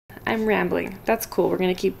I'm rambling. That's cool. We're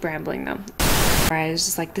gonna keep rambling though. I was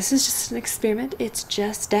just like, this is just an experiment. It's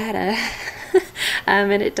just data.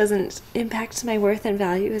 And it doesn't impact my worth and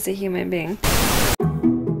value as a human being.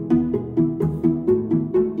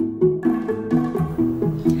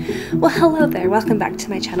 Well, hello there. Welcome back to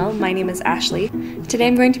my channel. My name is Ashley. Today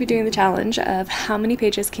I'm going to be doing the challenge of how many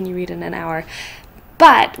pages can you read in an hour?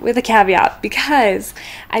 But with a caveat, because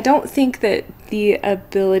I don't think that the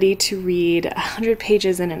ability to read 100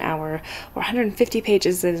 pages in an hour or 150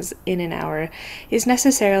 pages in an hour is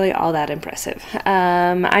necessarily all that impressive.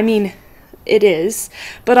 I mean, it is,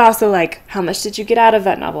 but also, like, how much did you get out of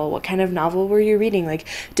that novel? What kind of novel were you reading? Like,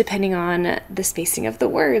 depending on the spacing of the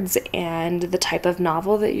words and the type of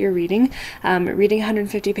novel that you're reading, reading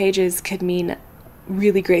 150 pages could mean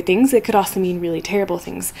really great things. It could also mean really terrible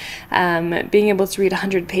things. Being able to read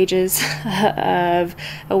 100 pages of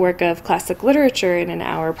a work of classic literature in an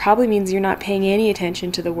hour probably means you're not paying any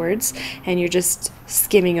attention to the words and you're just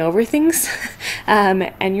skimming over things,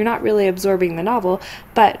 and you're not really absorbing the novel.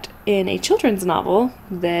 But in a children's novel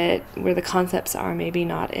where the concepts are maybe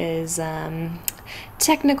not as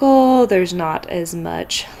technical, there's not as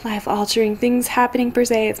much life-altering things happening per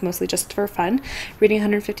se, it's mostly just for fun. Reading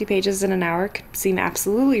 150 pages in an hour could seem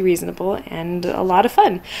absolutely reasonable and a lot of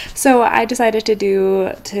fun. So I decided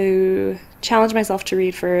to challenge myself to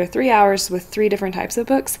read for 3 hours with 3 different types of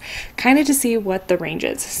books, kind of to see what the range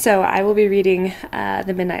is. So I will be reading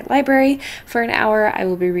The Midnight Library for an hour. I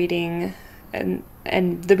will be reading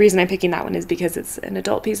and the reason I'm picking that one is because it's an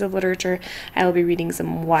adult piece of literature. I will be reading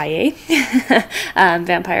some YA,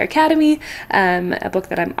 Vampire Academy, a book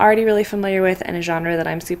that I'm already really familiar with and a genre that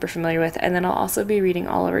I'm super familiar with. And then I'll also be reading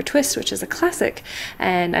Oliver Twist, which is a classic.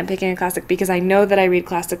 And I'm picking a classic because I know that I read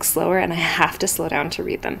classics slower and I have to slow down to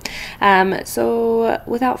read them. So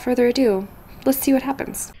without further ado, let's see what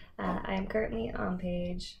happens. I am currently on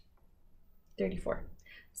page 34.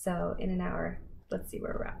 So in an hour, let's see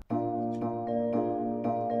where we're at.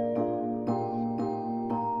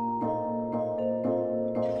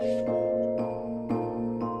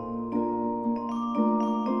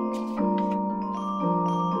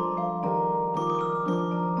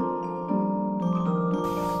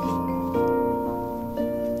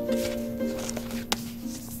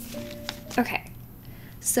 Okay,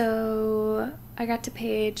 so I got to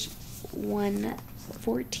page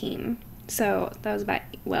 114, so that was about,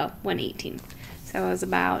 well, 118, so it was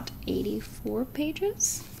about 84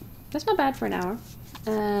 pages. That's not bad for an hour.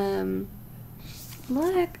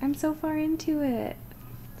 Look, I'm so far into it.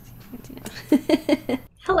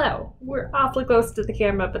 Hello, we're awfully close to the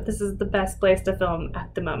camera, but this is the best place to film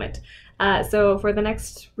at the moment. So for the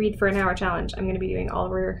next Read for an Hour challenge, I'm going to be doing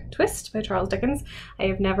Oliver Twist by Charles Dickens. I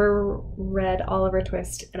have never read Oliver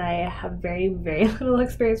Twist, and I have very, very little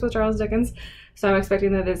experience with Charles Dickens, so I'm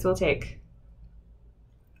expecting that this will take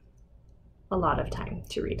a lot of time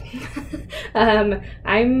to read.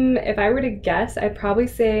 If I were to guess, I'd probably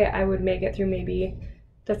say I would make it through maybe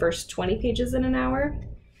the first 20 pages in an hour.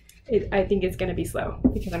 I think it's going to be slow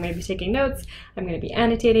because I'm going to be taking notes, I'm going to be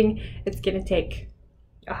annotating, it's going to take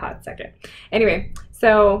a hot second. Anyway,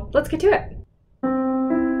 so let's get to it.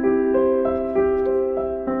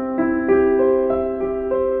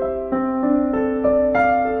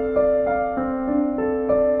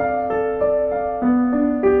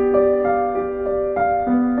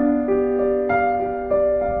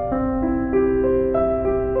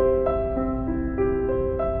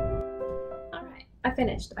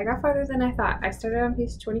 Finished. I got farther than I thought. I started on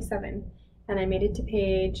page 27 and I made it to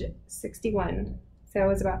page 61, so it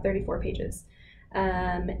was about 34 pages.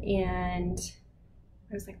 And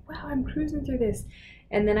I was like, wow, I'm cruising through this.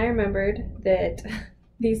 And then I remembered that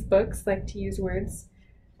these books like to use words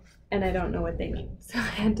and I don't know what they mean. So I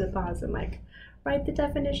had to pause and like write the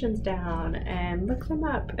definitions down and look them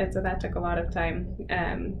up. And so that took a lot of time,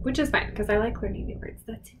 which is fine because I like learning new words.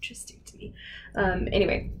 That's interesting to me.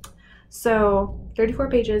 Anyway. So 34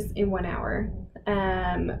 pages in 1 hour,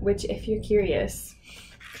 which if you're curious,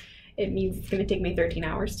 it means it's going to take me 13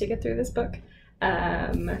 hours to get through this book.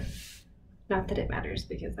 Not that it matters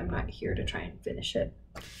because I'm not here to try and finish it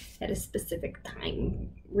at a specific time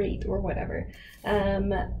rate or whatever.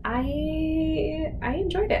 I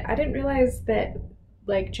enjoyed it. I didn't realize that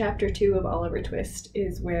like chapter 2 of Oliver Twist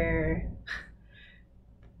is where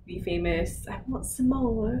the famous "I want some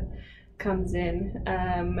more" comes in.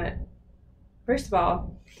 First of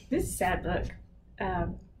all, this is a sad book.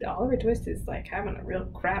 Oliver Twist is like having a real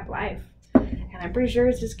crap life, and I'm pretty sure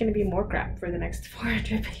it's just going to be more crap for the next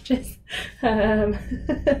 400 pages.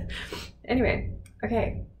 Anyway,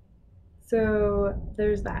 okay, so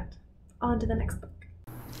there's that. On to the next book.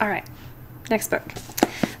 All right, next book.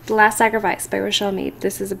 The Last Sacrifice by Rochelle Mead.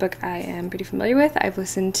 This is a book I am pretty familiar with. I've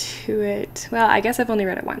listened to it, well, I guess I've only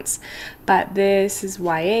read it once, but this is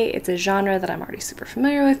YA. It's a genre that I'm already super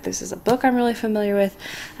familiar with. This is a book I'm really familiar with.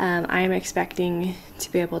 I am expecting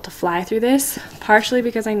to be able to fly through this, partially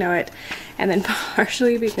because I know it, and then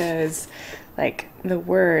partially because, like, the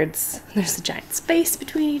words, there's a giant space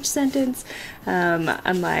between each sentence,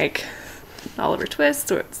 unlike Oliver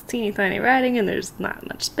Twist, or it's teeny tiny writing and there's not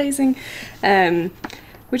much spacing,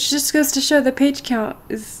 which just goes to show the page count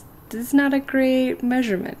is not a great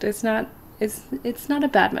measurement. It's not a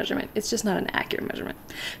bad measurement. It's just not an accurate measurement.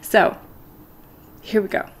 So here we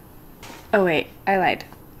go. Oh wait, I lied.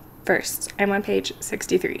 First, I'm on page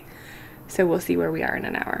 63. So we'll see where we are in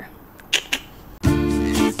an hour.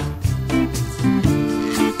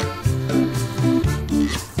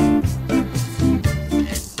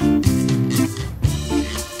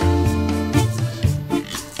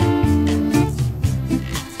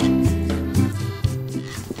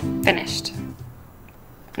 Finished.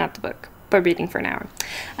 Not the book, but reading for an hour.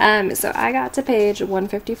 So I got to page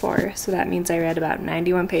 154, so that means I read about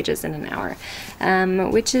 91 pages in an hour,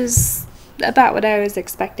 which is about what I was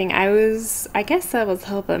expecting. I guess I was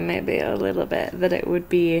hoping maybe a little bit that it would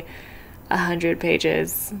be 100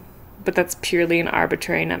 pages, but that's purely an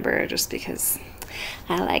arbitrary number just because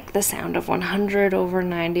I like the sound of 100 over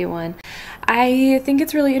 91. I think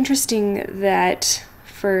it's really interesting that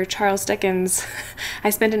for Charles Dickens,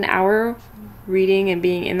 I spent an hour reading and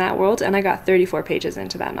being in that world, and I got 34 pages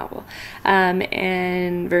into that novel.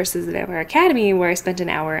 And versus the Vampire Academy, where I spent an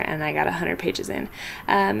hour and I got 100 pages in.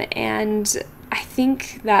 And I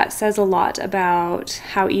think that says a lot about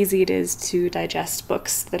how easy it is to digest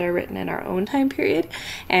books that are written in our own time period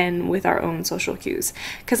and with our own social cues.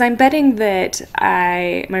 Because I'm betting that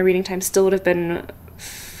my reading time still would have been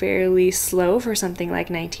fairly slow for something like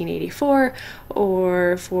 1984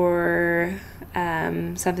 or for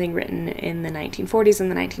something written in the 1940s and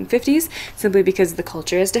the 1950s, simply because the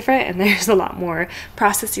culture is different and there's a lot more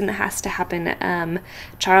processing that has to happen.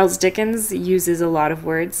 Charles Dickens uses a lot of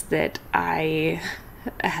words that I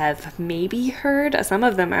have maybe heard. Some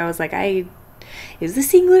of them I was like, is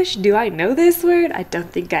this English? Do I know this word? I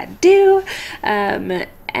don't think I do.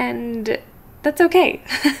 And that's okay.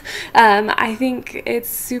 I think it's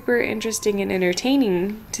super interesting and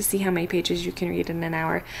entertaining to see how many pages you can read in an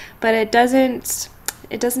hour, but it doesn't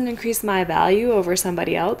increase my value over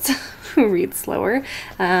somebody else who reads slower.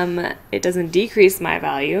 It doesn't decrease my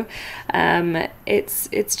value.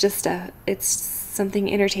 It's just it's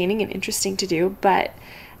something entertaining and interesting to do, but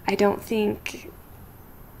I don't think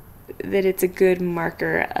that it's a good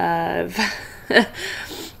marker of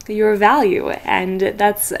your value, and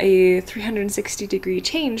that's a 360-degree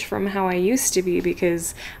change from how I used to be,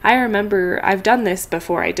 because I remember I've done this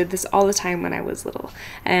before. I did this all the time when I was little,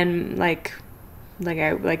 and like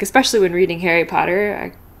especially when reading Harry Potter,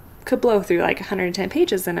 I could blow through like 110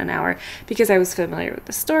 pages in an hour because I was familiar with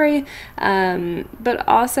the story, but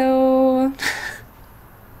also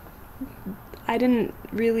I didn't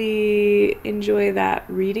really enjoy that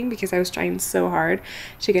reading because I was trying so hard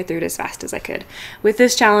to get through it as fast as I could. With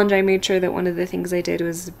this challenge, I made sure that one of the things I did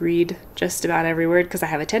was read just about every word, because I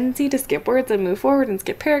have a tendency to skip words and move forward and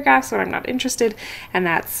skip paragraphs when I'm not interested, and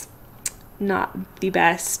that's not the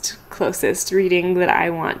best, closest reading that I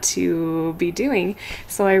want to be doing.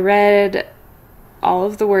 So I read all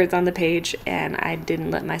of the words on the page, and I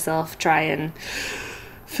didn't let myself try and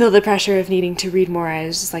feel the pressure of needing to read more. I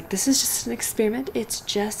was just like, this is just an experiment. It's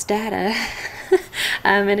just data.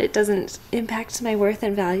 And it doesn't impact my worth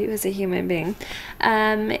and value as a human being.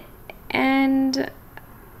 And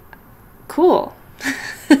cool.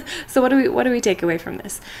 So what do we take away from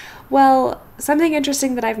this? Well, something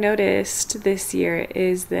interesting that I've noticed this year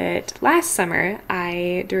is that last summer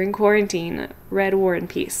I, during quarantine, read War and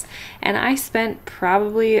Peace. And I spent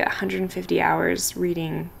probably 150 hours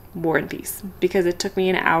reading War and Peace because it took me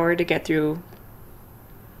an hour to get through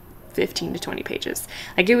 15 to 20 pages.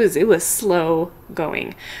 Like, it was slow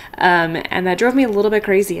going, and that drove me a little bit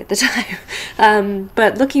crazy at the time.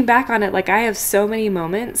 But looking back on it, like, I have so many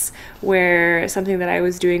moments where something that I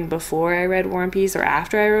was doing before I read War and Peace or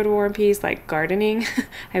after I read War and Peace, like gardening,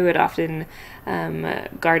 I would often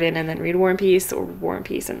garden and then read War and Peace, or War and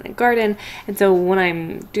Peace and then garden. And so when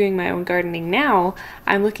I'm doing my own gardening now,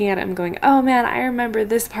 I'm looking at it and going, oh man, I remember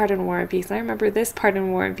this part in War and Peace, and I remember this part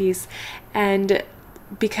in War and Peace. And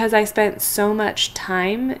because I spent so much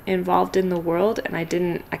time involved in the world and I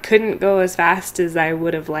couldn't go as fast as I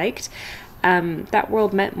would have liked, that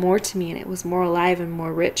world meant more to me, and it was more alive and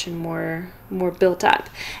more rich and more built up.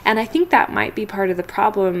 And I think that might be part of the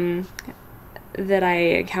problem that I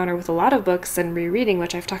encounter with a lot of books and rereading,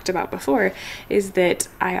 which I've talked about before, is that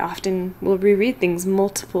I often will reread things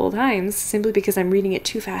multiple times simply because I'm reading it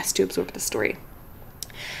too fast to absorb the story.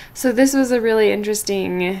 So this was a really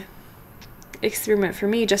interesting experiment for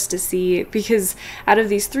me, just to see, because out of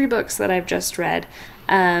these 3 books that I've just read,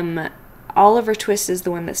 Oliver Twist is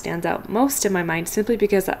the one that stands out most in my mind, simply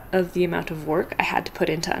because of the amount of work I had to put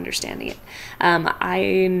into understanding it.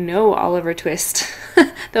 I know Oliver Twist,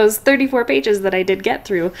 those 34 pages that I did get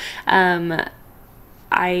through,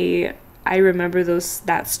 I remember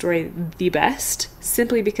that story the best,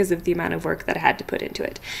 simply because of the amount of work that I had to put into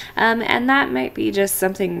it. And that might be just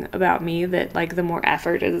something about me, that like the more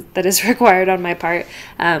effort that is required on my part,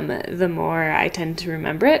 the more I tend to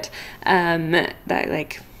remember it.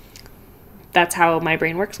 That's how my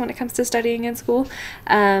brain works when it comes to studying in school.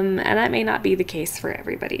 And that may not be the case for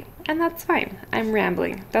everybody. And that's fine. I'm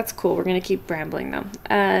rambling. That's cool. We're going to keep rambling though.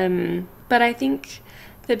 But I think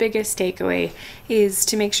the biggest takeaway is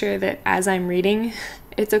to make sure that as I'm reading,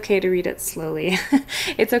 it's okay to read it slowly.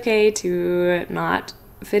 It's okay to not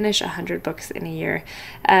finish 100 books in a year.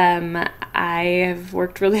 I have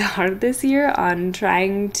worked really hard this year on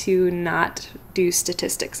trying to not do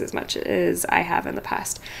statistics as much as I have in the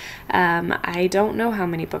past. I don't know how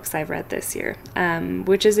many books I've read this year,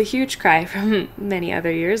 which is a huge cry from many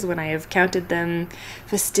other years when I have counted them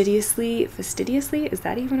fastidiously. Fastidiously? Is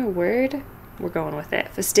that even a word? We're going with it.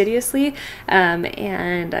 Fastidiously.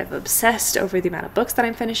 And I've obsessed over the amount of books that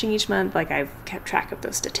I'm finishing each month. Like, I've kept track of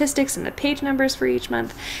those statistics and the page numbers for each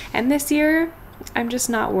month. And this year, I'm just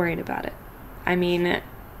not worried about it. I mean,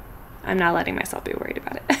 I'm not letting myself be worried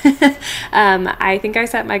about it. I think I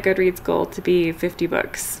set my Goodreads goal to be 50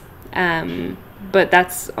 books. But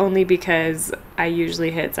that's only because I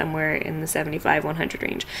usually hit somewhere in the 75-100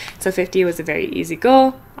 range. So 50 was a very easy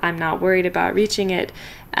goal. I'm not worried about reaching it.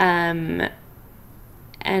 And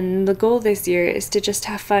the goal this year is to just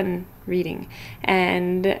have fun reading.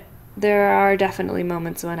 And there are definitely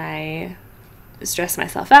moments when I stress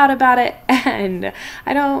myself out about it, and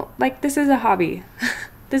I don't, like, this is a hobby.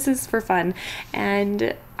 This is for fun,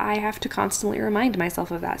 and I have to constantly remind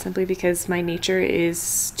myself of that, simply because my nature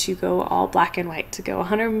is to go all black and white, to go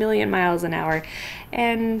 100 million miles an hour,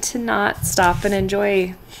 and to not stop and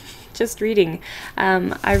enjoy just reading.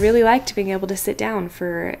 I really liked being able to sit down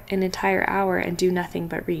for an entire hour and do nothing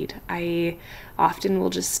but read. I often will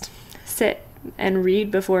just sit and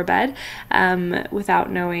read before bed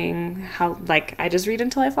without knowing how, like, I just read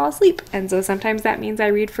until I fall asleep. And so sometimes that means I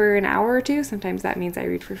read for an hour or two, sometimes that means I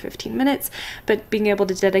read for 15 minutes, but being able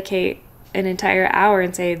to dedicate an entire hour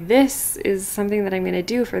and say, this is something that I'm going to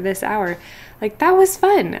do for this hour, like, that was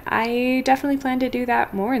fun. I definitely plan to do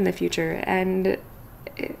that more in the future. And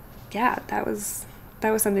yeah, that was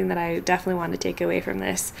something that I definitely want to take away from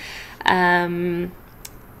this. And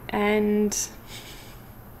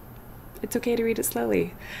it's okay to read it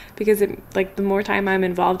slowly, because the more time I'm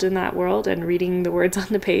involved in that world and reading the words on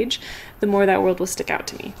the page, the more that world will stick out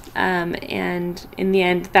to me. And in the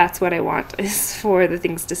end, that's what I want, is for the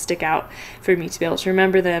things to stick out, for me to be able to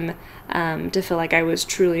remember them, to feel like I was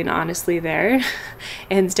truly and honestly there,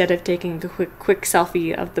 instead of taking a quick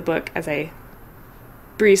selfie of the book as I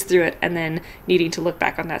breeze through it, and then needing to look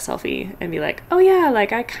back on that selfie and be like, oh yeah,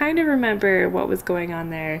 like, I kind of remember what was going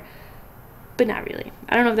on there, but not really.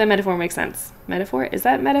 I don't know if that metaphor makes sense. Metaphor? Is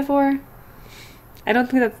that metaphor? I don't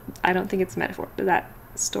think it's metaphor. Does that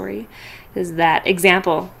story? Does that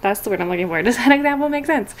example? That's the word I'm looking for. Does that example make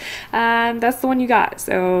sense? That's the one you got.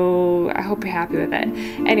 So I hope you're happy with it.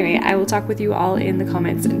 Anyway, I will talk with you all in the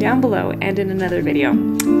comments down below and in another video.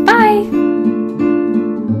 Bye!